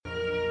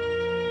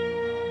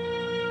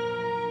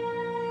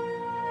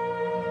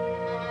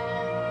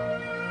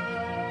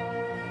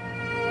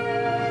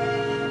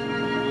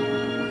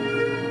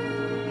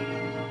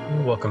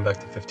welcome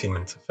back to 15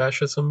 Minutes of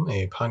Fascism,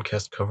 a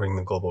podcast covering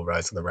the global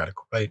rise of the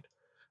radical right.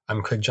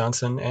 I'm Craig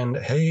Johnson, and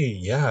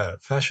hey,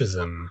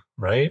 fascism,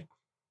 right?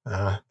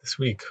 This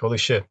week, holy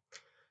shit.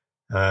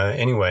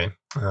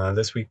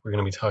 This week we're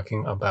going to be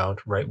talking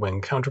about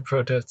right-wing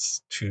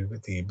counter-protests to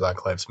the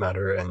Black Lives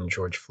Matter and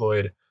George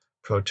Floyd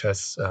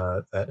protests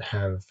that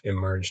have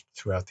emerged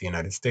throughout the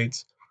United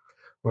States.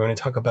 We're going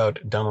to talk about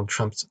Donald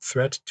Trump's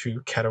threat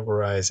to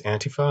categorize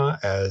Antifa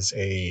as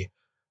a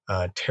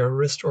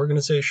terrorist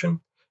organization.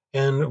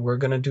 And we're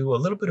going to do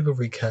a little bit of a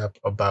recap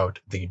about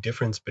the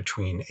difference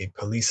between a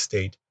police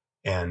state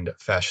and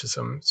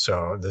fascism.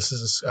 So this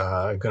is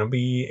going to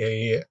be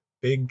a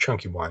big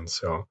chunky one,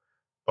 so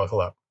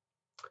buckle up.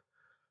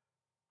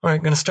 All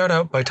right, going to start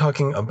out by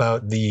talking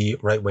about the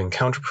right-wing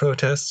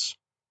counter-protests.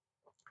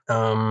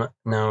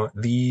 Now,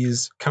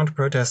 these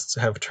counter-protests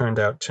have turned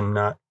out to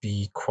not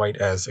be quite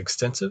as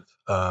extensive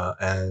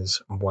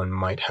as one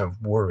might have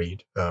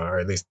worried, or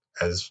at least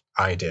as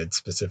I did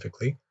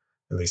specifically,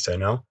 at least I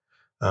know.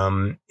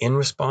 In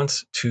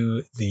response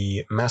to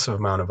the massive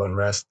amount of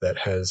unrest that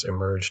has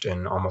emerged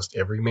in almost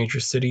every major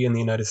city in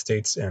the United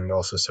States and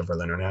also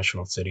several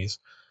international cities,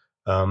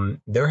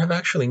 there have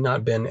actually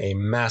not been a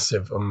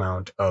massive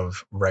amount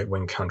of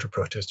right-wing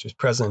counter-protesters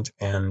present,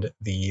 and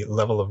the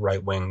level of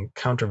right-wing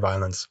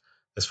counter-violence,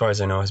 as far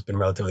as I know, has been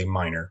relatively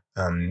minor.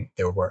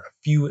 There were a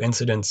few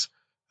incidents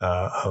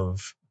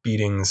of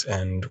beatings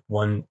and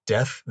one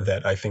death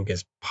that I think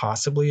is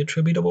possibly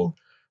attributable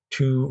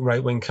to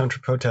right-wing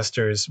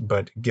counter-protesters,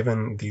 but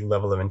given the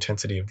level of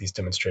intensity of these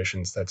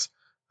demonstrations, that's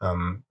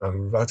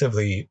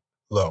relatively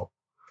low.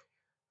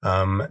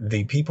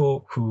 The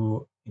people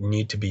who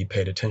need to be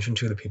paid attention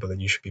to, the people that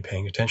you should be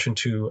paying attention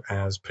to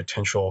as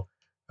potential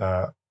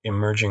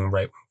emerging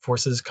right-wing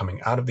forces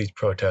coming out of these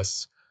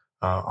protests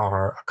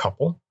are a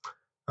couple.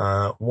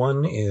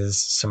 One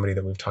is somebody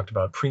that we've talked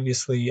about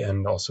previously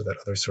and also that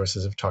other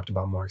sources have talked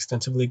about more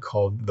extensively,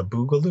 called the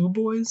Boogaloo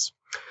Boys.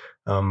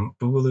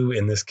 Boogaloo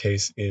in this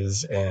case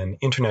is an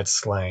internet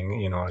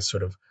slang, a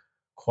sort of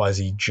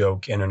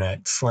quasi-joke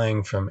internet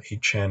slang from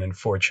 8chan and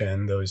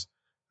 4chan, those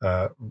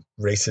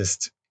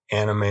racist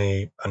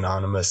anime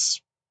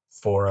anonymous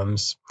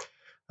forums.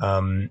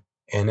 And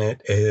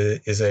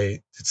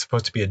it's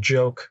supposed to be a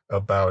joke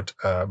about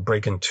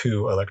Breakin'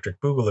 2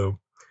 Electric Boogaloo,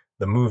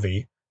 the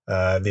movie.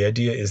 The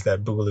idea is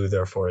that Boogaloo,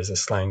 therefore, is a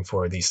slang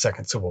for the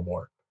Second Civil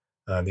War.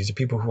 These are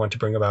people who want to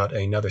bring about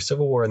another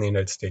civil war in the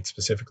United States.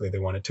 Specifically, they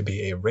want it to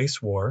be a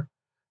race war,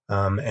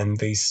 and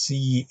they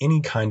see any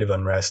kind of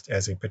unrest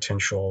as a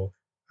potential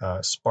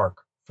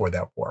spark for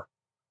that war.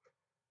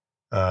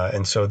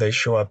 And so they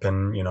show up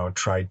and,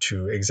 try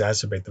to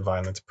exacerbate the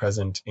violence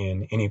present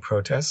in any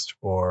protest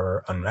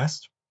or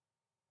unrest.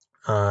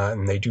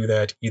 And they do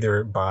that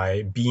either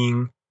by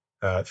being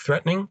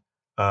threatening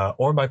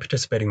or by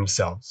participating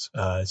themselves.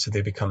 So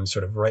they become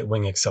sort of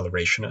right-wing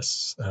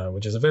accelerationists,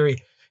 which is a very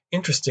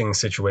interesting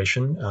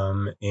situation.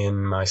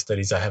 In my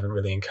studies, I haven't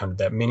really encountered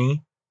that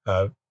many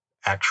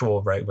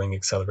actual right-wing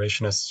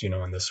accelerationists,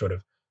 in this sort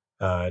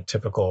of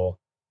typical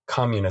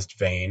communist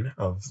vein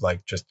of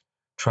like just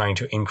trying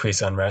to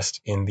increase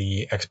unrest in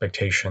the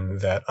expectation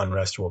that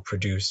unrest will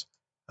produce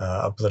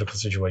a political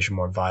situation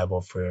more viable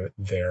for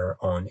their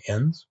own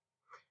ends.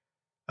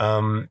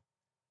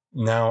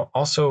 Now,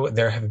 also,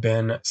 there have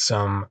been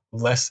some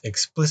less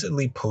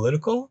explicitly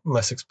political,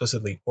 less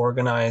explicitly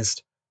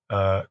organized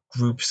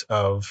groups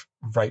of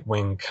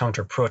right-wing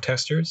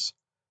counter-protesters.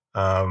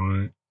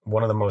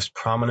 One of the most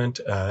prominent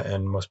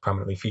and most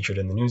prominently featured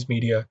in the news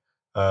media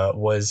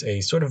was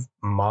a sort of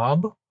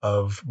mob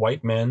of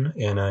white men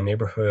in a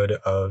neighborhood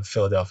of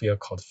Philadelphia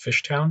called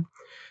Fishtown.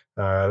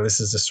 This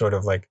is a sort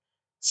of like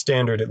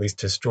standard, at least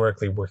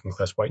historically, working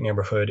class white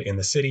neighborhood in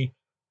the city.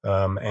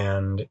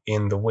 And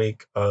in the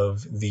wake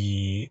of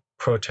the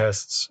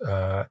protests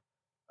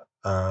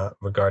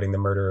regarding the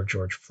murder of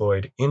George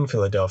Floyd in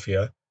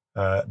Philadelphia,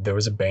 there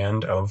was a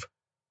band of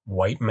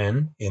white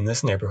men in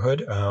this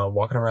neighborhood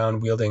walking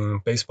around wielding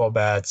baseball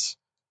bats,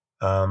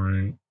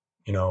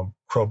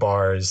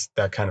 crowbars,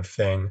 that kind of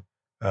thing,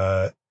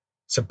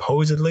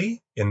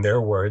 supposedly, in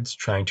their words,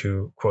 trying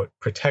to, quote,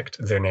 protect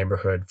their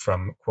neighborhood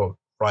from, quote,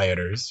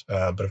 rioters.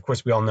 But of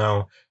course, we all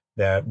know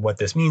that what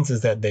this means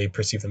is that they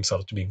perceive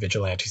themselves to be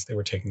vigilantes. They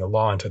were taking the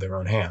law into their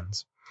own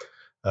hands.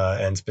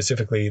 And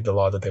specifically, the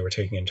law that they were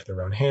taking into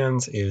their own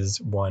hands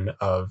is one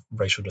of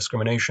racial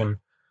discrimination.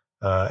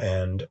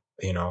 And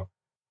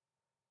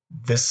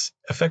this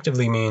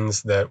effectively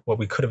means that what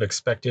we could have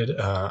expected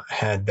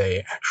had they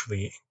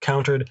actually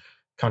encountered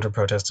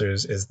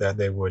counter-protesters is that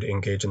they would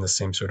engage in the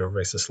same sort of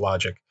racist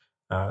logic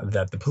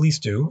that the police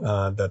do,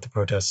 that the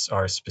protests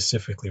are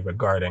specifically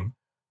regarding.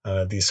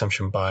 The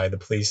assumption by the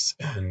police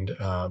and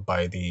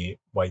by the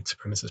white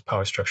supremacist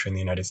power structure in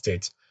the United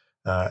States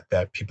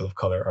that people of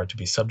color are to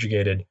be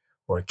subjugated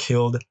or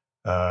killed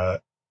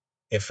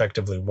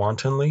effectively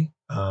wantonly,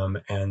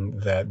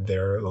 and that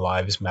their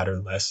lives matter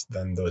less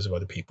than those of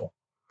other people.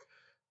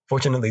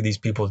 Fortunately, these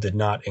people did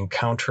not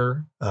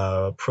encounter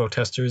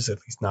protesters, at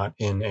least not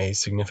in a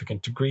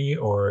significant degree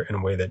or in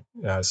a way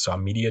that saw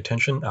media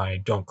attention. I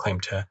don't claim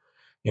to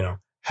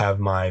have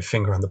my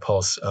finger on the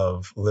pulse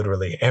of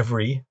literally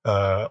every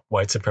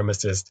white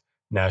supremacist,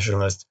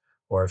 nationalist,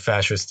 or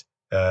fascist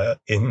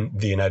in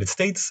the United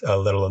States,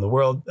 let alone the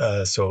world.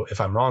 So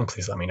if I'm wrong,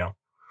 please let me know.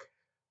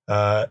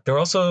 There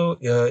also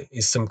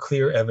is some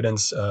clear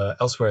evidence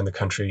elsewhere in the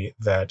country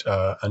that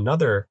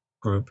another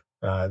group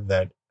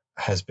that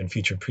has been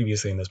featured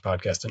previously in this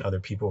podcast and other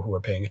people who are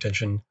paying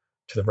attention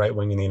to the right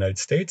wing in the United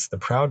States, the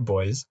Proud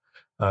Boys,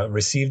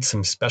 received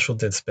some special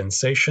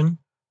dispensation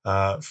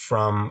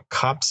from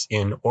cops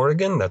in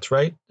Oregon. That's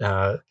right.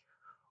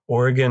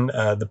 Oregon,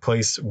 the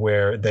place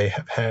where they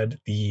have had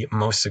the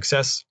most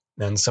success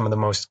and some of the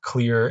most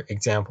clear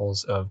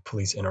examples of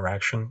police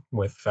interaction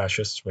with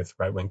fascists, with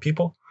right-wing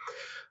people.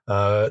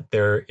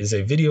 There is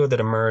a video that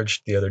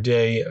emerged the other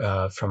day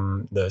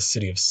from the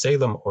city of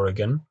Salem,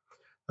 Oregon,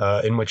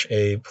 in which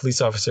a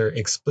police officer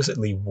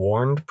explicitly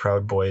warned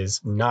Proud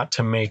Boys not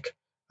to make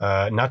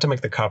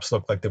the cops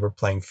look like they were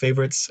playing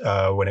favorites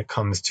when it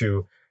comes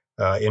to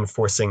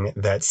enforcing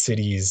that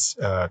city's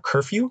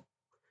curfew.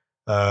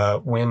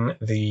 When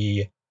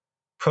the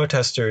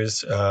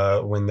protesters,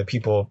 when the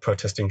people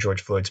protesting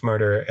George Floyd's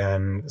murder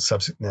and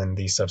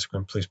the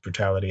subsequent police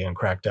brutality and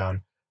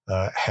crackdown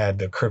had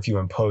the curfew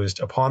imposed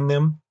upon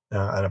them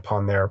and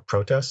upon their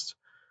protests,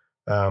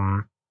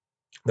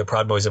 the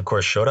Proud Boys, of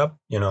course, showed up,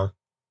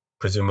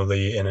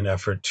 presumably in an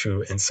effort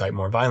to incite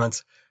more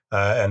violence.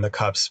 And the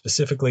cops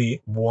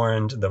specifically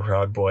warned the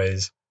Proud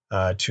Boys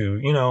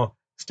to,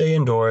 stay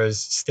indoors,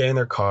 stay in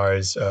their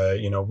cars.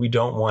 We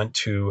don't want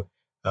to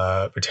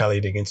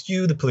retaliate against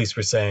you, the police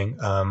were saying,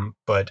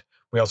 but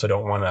we also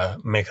don't want to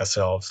make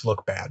ourselves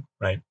look bad,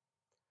 right?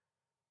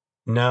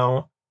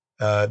 Now,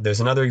 there's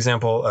another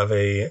example of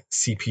a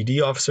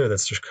CPD officer,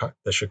 that's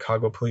the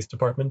Chicago Police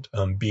Department,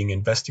 being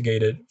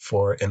investigated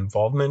for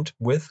involvement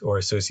with or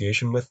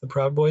association with the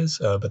Proud Boys,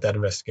 but that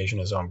investigation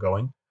is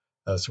ongoing,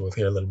 so we'll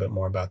hear a little bit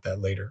more about that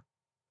later.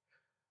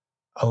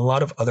 A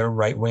lot of other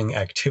right-wing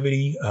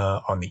activity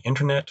on the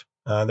internet.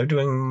 They're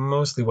doing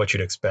mostly what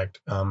you'd expect,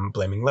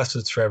 blaming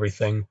leftists for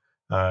everything,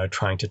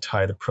 trying to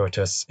tie the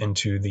protests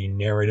into the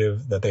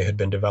narrative that they had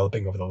been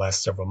developing over the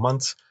last several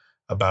months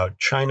about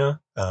China,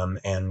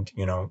 and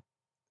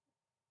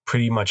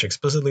pretty much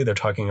explicitly, they're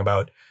talking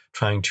about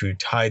trying to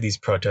tie these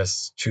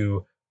protests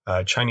to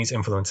Chinese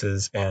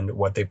influences and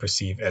what they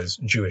perceive as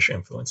Jewish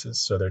influences.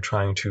 So they're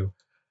trying to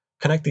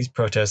connect these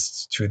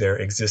protests to their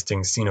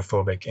existing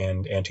xenophobic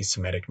and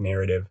anti-Semitic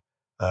narrative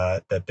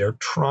that they're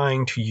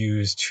trying to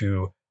use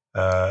to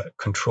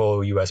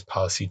control U.S.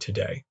 policy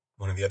today.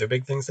 One of the other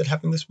big things that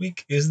happened this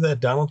week is that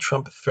Donald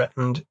Trump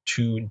threatened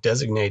to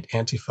designate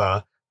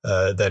Antifa,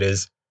 that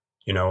is,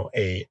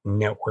 a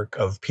network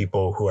of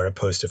people who are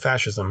opposed to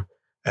fascism,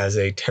 as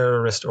a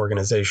terrorist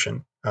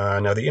organization.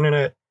 Now, the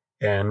internet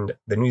and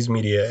the news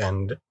media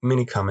and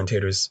many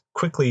commentators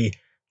quickly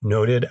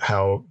noted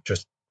how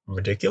just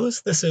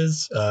ridiculous this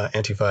is.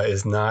 Antifa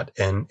is not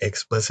an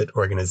explicit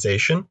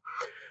organization.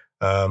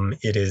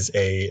 It is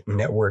a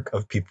network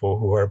of people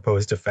who are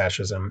opposed to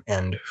fascism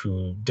and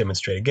who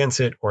demonstrate against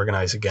it,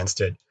 organize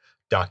against it,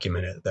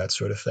 document it, that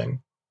sort of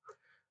thing.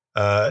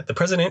 The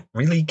president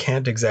really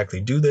can't exactly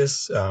do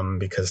this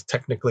because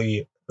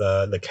technically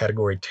the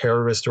category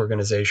terrorist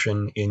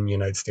organization in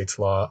United States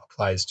law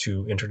applies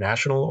to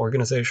international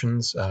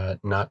organizations,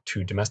 not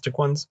to domestic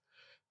ones.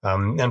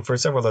 And for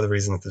several other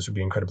reasons, this would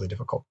be incredibly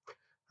difficult.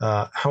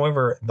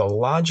 However, the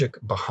logic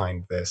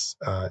behind this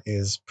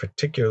is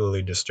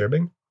particularly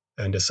disturbing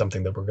and is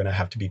something that we're going to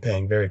have to be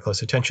paying very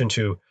close attention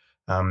to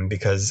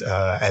because,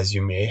 as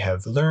you may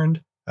have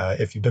learned,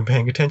 if you've been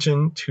paying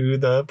attention to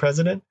the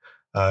president,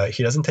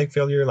 he doesn't take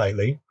failure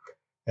lightly.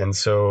 And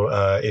so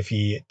if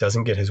he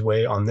doesn't get his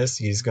way on this,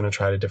 he's going to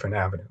try a different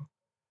avenue.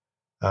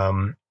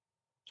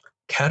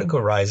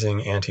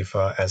 Categorizing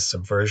Antifa as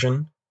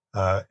subversion,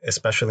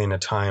 especially in a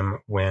time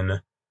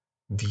when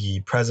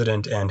the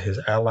president and his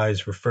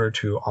allies refer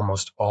to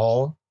almost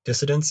all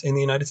dissidents in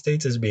the United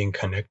States as being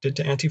connected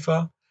to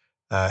Antifa,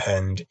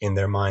 and in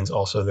their minds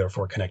also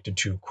therefore connected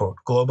to, quote,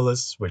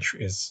 globalists, which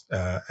is,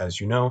 as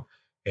you know,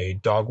 a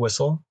dog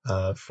whistle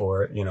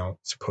for,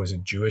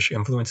 supposed Jewish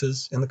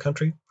influences in the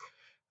country.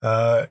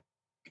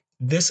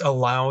 This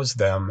allows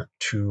them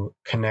to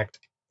connect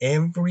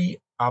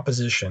every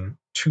opposition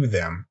to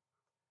them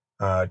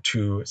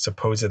to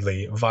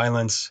supposedly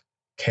violence,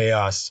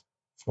 chaos,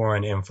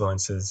 foreign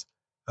influences.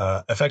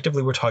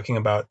 Effectively, we're talking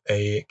about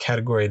a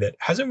category that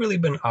hasn't really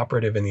been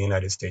operative in the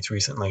United States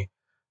recently.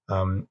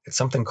 It's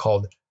something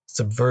called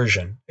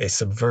subversion, a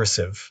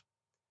subversive.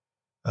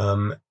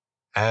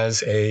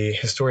 As a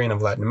historian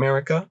of Latin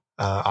America,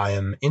 I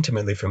am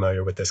intimately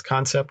familiar with this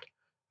concept.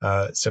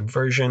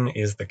 Subversion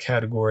is the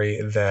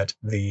category that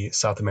the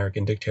South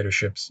American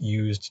dictatorships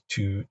used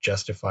to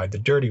justify the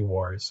dirty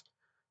wars.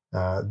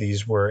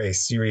 These were a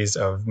series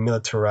of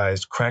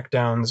militarized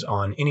crackdowns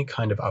on any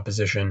kind of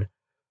opposition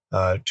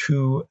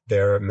to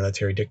their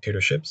military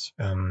dictatorships.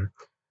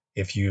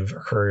 If you've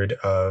heard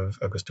of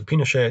Augusto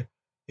Pinochet,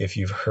 if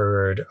you've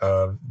heard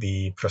of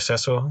the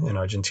Proceso in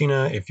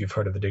Argentina, if you've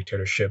heard of the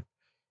dictatorship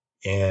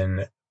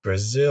in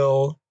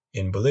Brazil,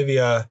 in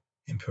Bolivia,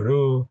 in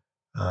Peru,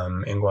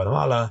 in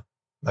Guatemala.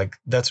 Like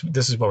this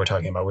is what we're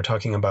talking about. We're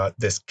talking about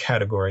this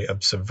category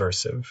of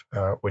subversive,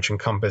 which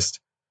encompassed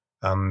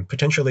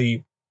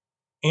potentially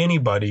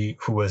anybody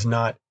who was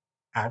not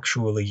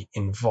actually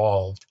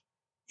involved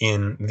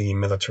in the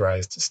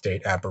militarized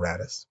state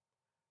apparatus.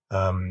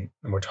 And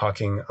we're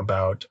talking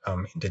about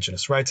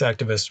indigenous rights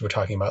activists. We're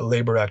talking about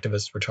labor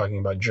activists. We're talking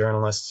about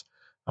journalists.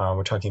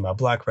 We're talking about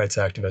black rights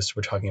activists.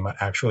 We're talking about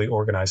actually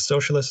organized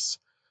socialists.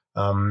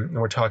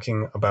 We're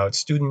talking about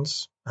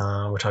students.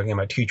 We're talking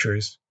about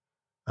teachers.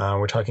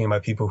 We're talking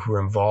about people who are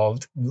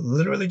involved,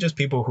 literally just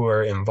people who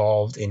are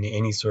involved in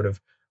any sort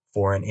of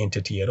foreign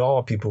entity at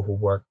all, people who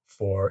work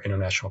for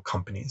international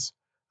companies.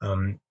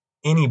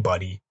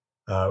 Anybody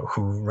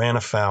who ran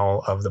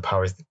afoul of the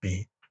powers that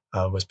be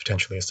was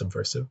potentially a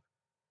subversive.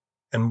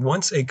 And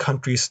once a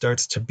country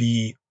starts to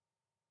be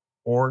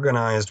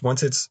organized,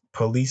 once its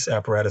police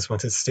apparatus,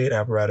 once its state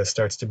apparatus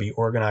starts to be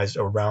organized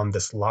around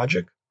this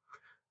logic,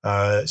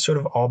 sort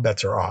of all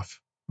bets are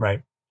off,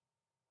 right?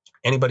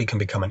 Anybody can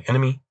become an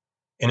enemy.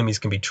 Enemies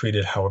can be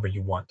treated however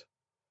you want.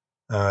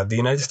 The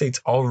United States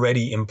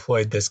already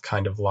employed this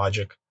kind of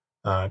logic,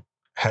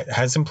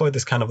 has employed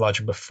this kind of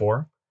logic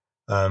before,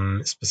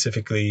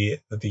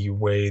 specifically the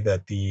way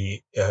that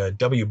the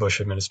W.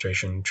 Bush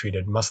administration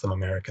treated Muslim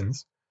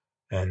Americans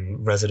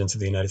and residents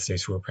of the United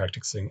States who were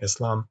practicing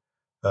Islam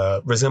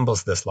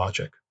resembles this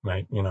logic,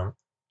 right?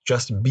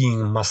 Just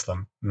being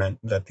Muslim meant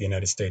that the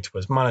United States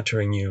was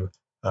monitoring you,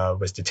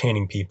 was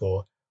detaining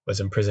people, was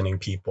imprisoning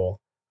people,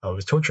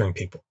 was torturing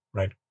people,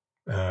 right?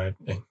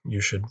 You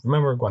should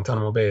remember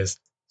Guantanamo Bay is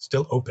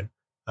still open.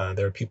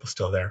 There are people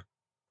still there.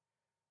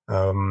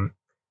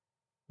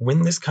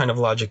 When this kind of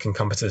logic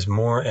encompasses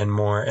more and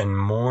more and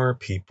more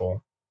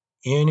people,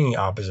 any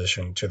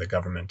opposition to the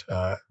government,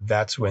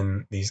 that's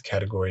when these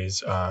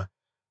categories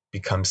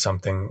become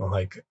something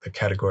like the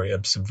category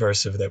of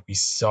subversive that we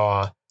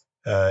saw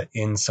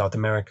in South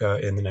America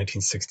in the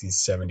 1960s,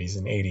 70s,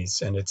 and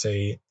 80s. And it's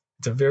a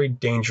very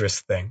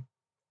dangerous thing.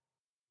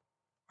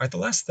 All right, the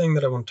last thing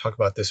that I want to talk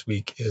about this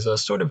week is a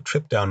sort of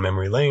trip down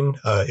memory lane,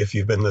 if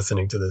you've been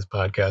listening to this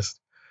podcast,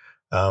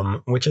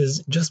 which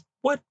is just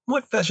what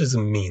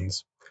fascism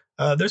means.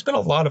 There's been a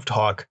lot of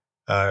talk,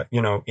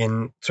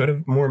 in sort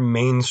of more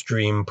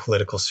mainstream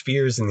political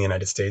spheres in the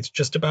United States,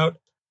 just about,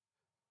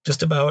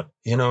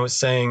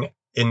 saying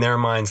in their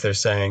minds, they're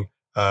saying,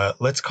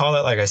 let's call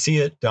it like I see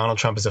it. Donald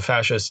Trump is a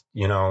fascist.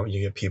 You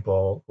get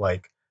people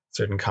like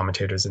certain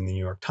commentators in the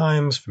New York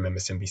Times from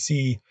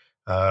MSNBC,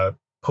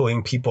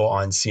 pulling people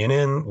on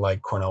CNN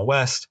like Cornel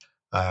West,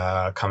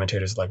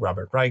 commentators like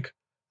Robert Reich,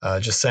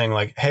 just saying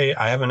like, hey,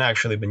 I haven't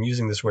actually been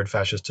using this word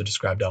fascist to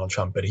describe Donald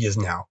Trump, but he is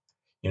now,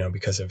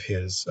 because of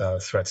his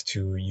threats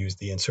to use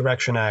the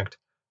Insurrection Act,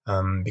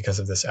 because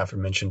of this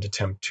aforementioned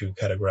attempt to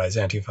categorize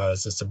Antifa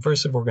as a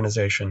subversive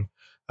organization,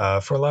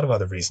 for a lot of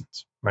other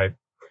reasons, right?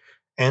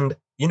 And,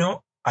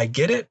 I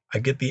get it. I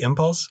get the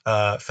impulse.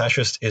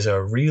 Fascist is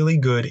a really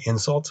good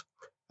insult.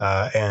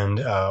 And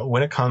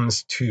when it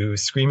comes to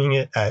screaming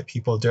it at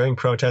people during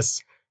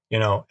protests,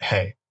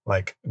 hey,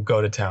 like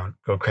go to town,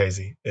 go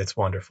crazy. It's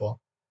wonderful.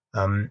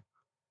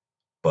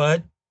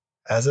 But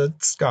as a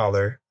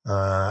scholar,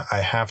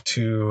 I have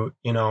to,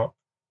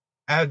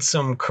 add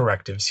some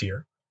correctives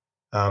here.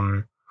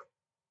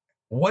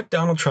 What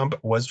Donald Trump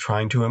was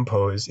trying to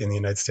impose in the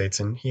United States,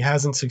 and he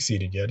hasn't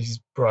succeeded yet, he's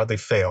broadly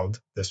failed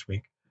this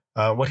week.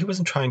 What he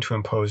wasn't trying to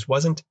impose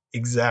wasn't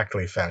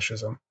exactly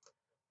fascism.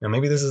 Now,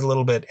 maybe this is a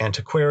little bit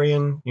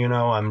antiquarian.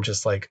 I'm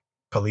just like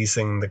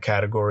policing the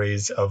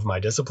categories of my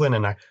discipline,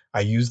 and I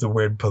use the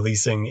word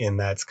policing in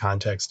that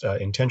context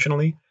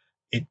intentionally.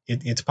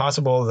 It's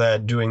possible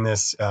that doing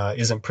this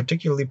isn't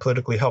particularly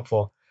politically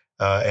helpful.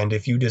 And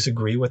if you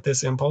disagree with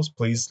this impulse,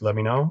 please let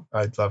me know.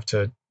 I'd love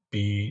to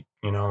be,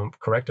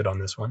 corrected on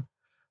this one.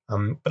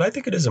 But I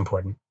think it is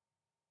important.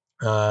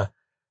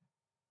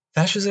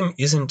 Fascism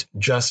isn't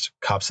just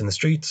cops in the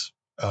streets.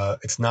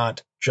 It's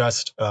not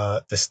just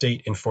the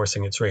state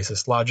enforcing its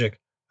racist logic,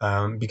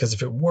 because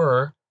if it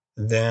were,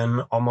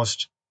 then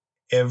almost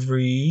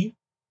every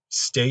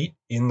state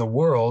in the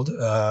world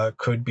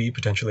could be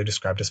potentially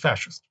described as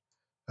fascist,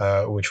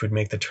 which would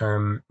make the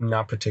term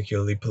not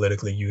particularly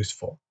politically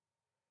useful.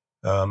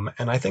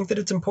 And I think that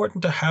it's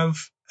important to have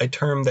a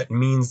term that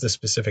means the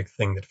specific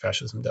thing that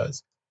fascism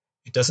does.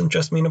 It doesn't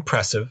just mean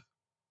oppressive.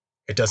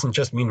 It doesn't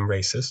just mean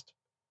racist.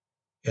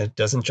 It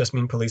doesn't just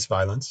mean police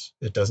violence.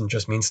 It doesn't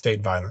just mean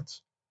state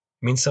violence.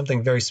 It means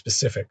something very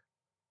specific.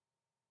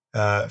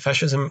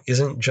 Fascism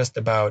isn't just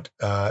about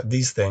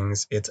these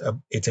things. It's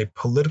a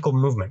political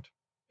movement.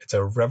 It's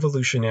a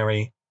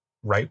revolutionary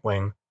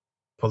right-wing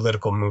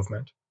political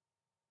movement.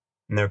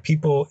 And there are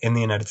people in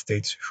the United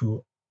States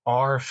who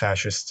are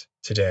fascist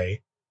today,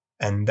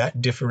 and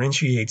that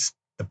differentiates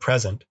the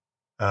present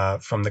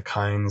from the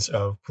kinds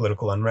of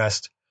political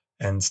unrest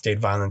and state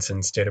violence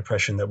and state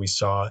oppression that we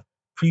saw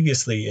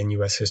previously in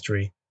U.S.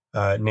 history,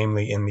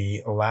 namely in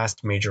the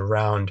last major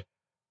round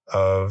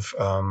of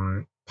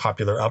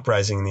popular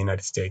uprising in the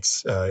United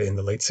States in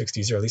the late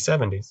 60s, early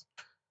 70s.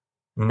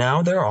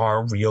 Now there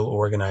are real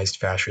organized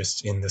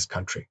fascists in this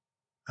country.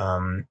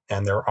 And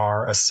there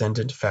are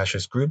ascendant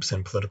fascist groups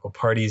and political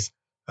parties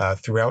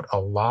throughout a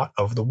lot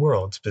of the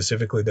world.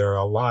 Specifically, there are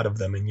a lot of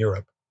them in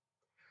Europe.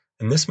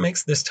 And this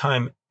makes this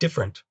time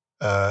different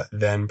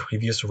than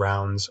previous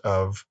rounds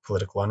of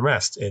political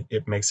unrest.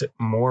 It makes it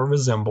more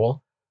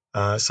resemble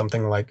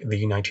something like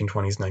the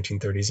 1920s,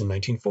 1930s,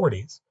 and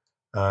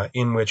 1940s,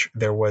 in which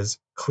there was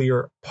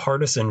clear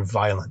partisan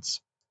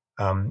violence,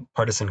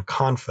 partisan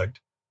conflict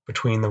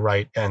between the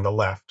right and the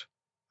left,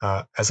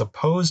 as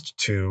opposed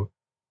to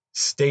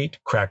state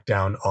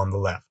crackdown on the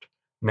left.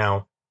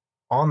 Now,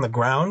 on the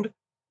ground,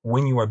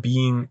 when you are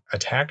being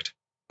attacked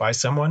by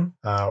someone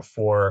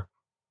for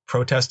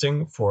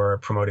protesting, for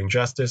promoting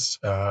justice,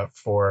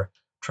 for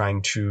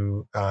trying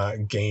to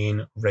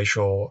gain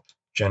racial,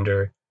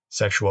 gender,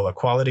 sexual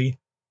equality,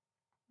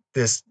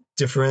 this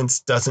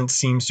difference doesn't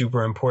seem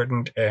super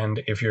important.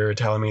 And if you're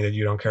telling me that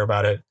you don't care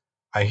about it,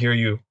 I hear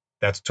you.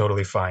 That's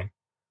totally fine.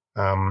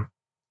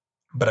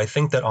 But I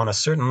think that on a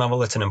certain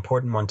level, it's an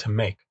important one to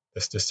make,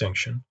 this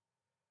distinction.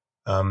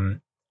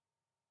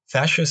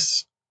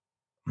 Fascists,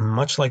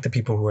 much like the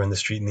people who are in the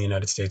street in the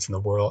United States and the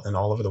world and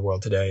all over the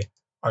world today,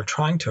 are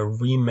trying to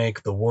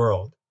remake the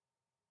world.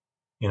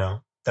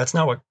 That's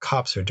not what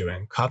cops are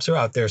doing. Cops are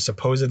out there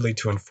supposedly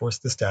to enforce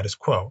the status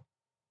quo,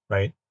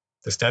 right?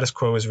 The status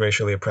quo is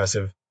racially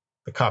oppressive.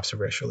 The cops are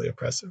racially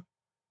oppressive.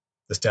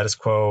 The status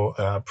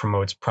quo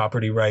promotes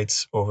property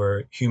rights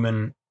over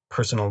human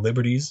personal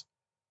liberties.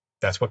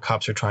 That's what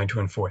cops are trying to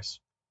enforce.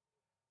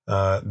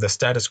 The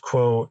status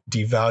quo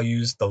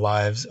devalues the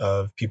lives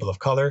of people of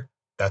color.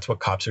 That's what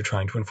cops are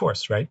trying to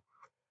enforce, right?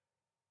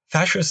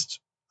 Fascists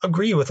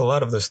agree with a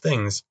lot of those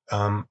things,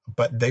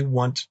 but they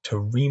want to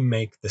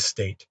remake the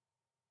state.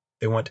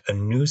 They want a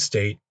new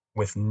state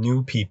with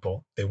new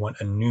people. They want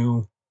a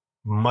new,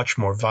 much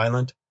more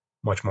violent,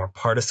 much more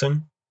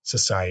partisan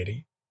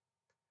society.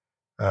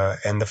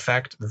 And the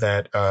fact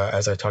that,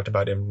 as I talked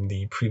about in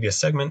the previous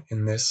segment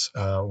in this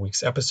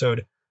week's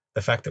episode,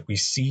 the fact that we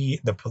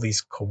see the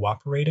police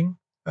cooperating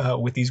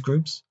with these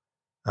groups,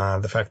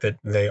 the fact that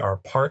they are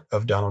part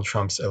of Donald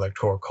Trump's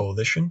electoral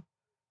coalition,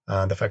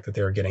 the fact that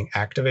they are getting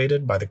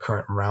activated by the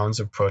current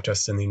rounds of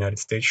protests in the United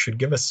States should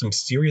give us some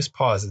serious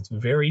pause. It's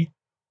very,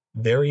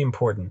 very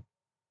important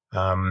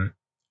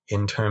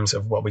in terms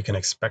of what we can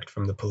expect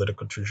from the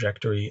political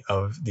trajectory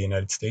of the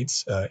United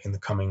States in the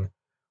coming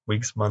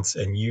weeks, months,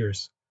 and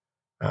years.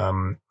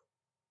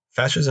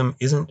 Fascism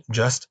isn't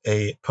just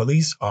a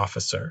police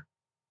officer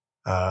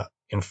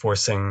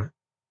enforcing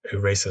a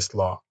racist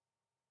law.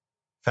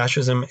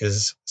 Fascism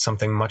is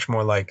something much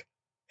more like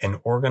an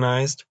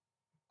organized,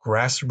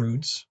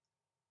 grassroots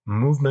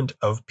movement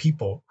of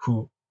people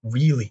who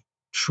really,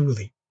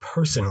 truly,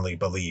 personally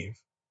believe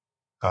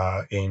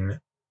in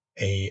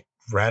a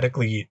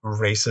radically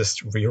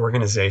racist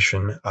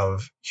reorganization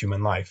of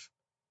human life,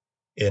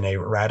 in a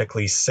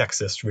radically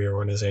sexist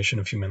reorganization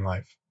of human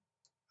life,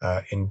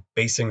 in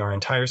basing our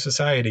entire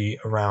society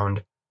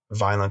around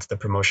violence, the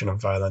promotion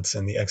of violence,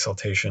 and the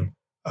exaltation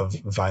of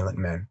violent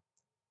men.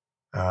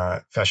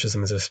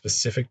 Fascism is a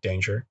specific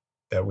danger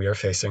that we are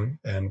facing,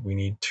 and we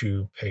need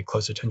to pay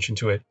close attention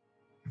to it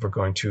if we're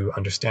going to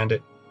understand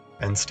it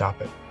and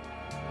stop it.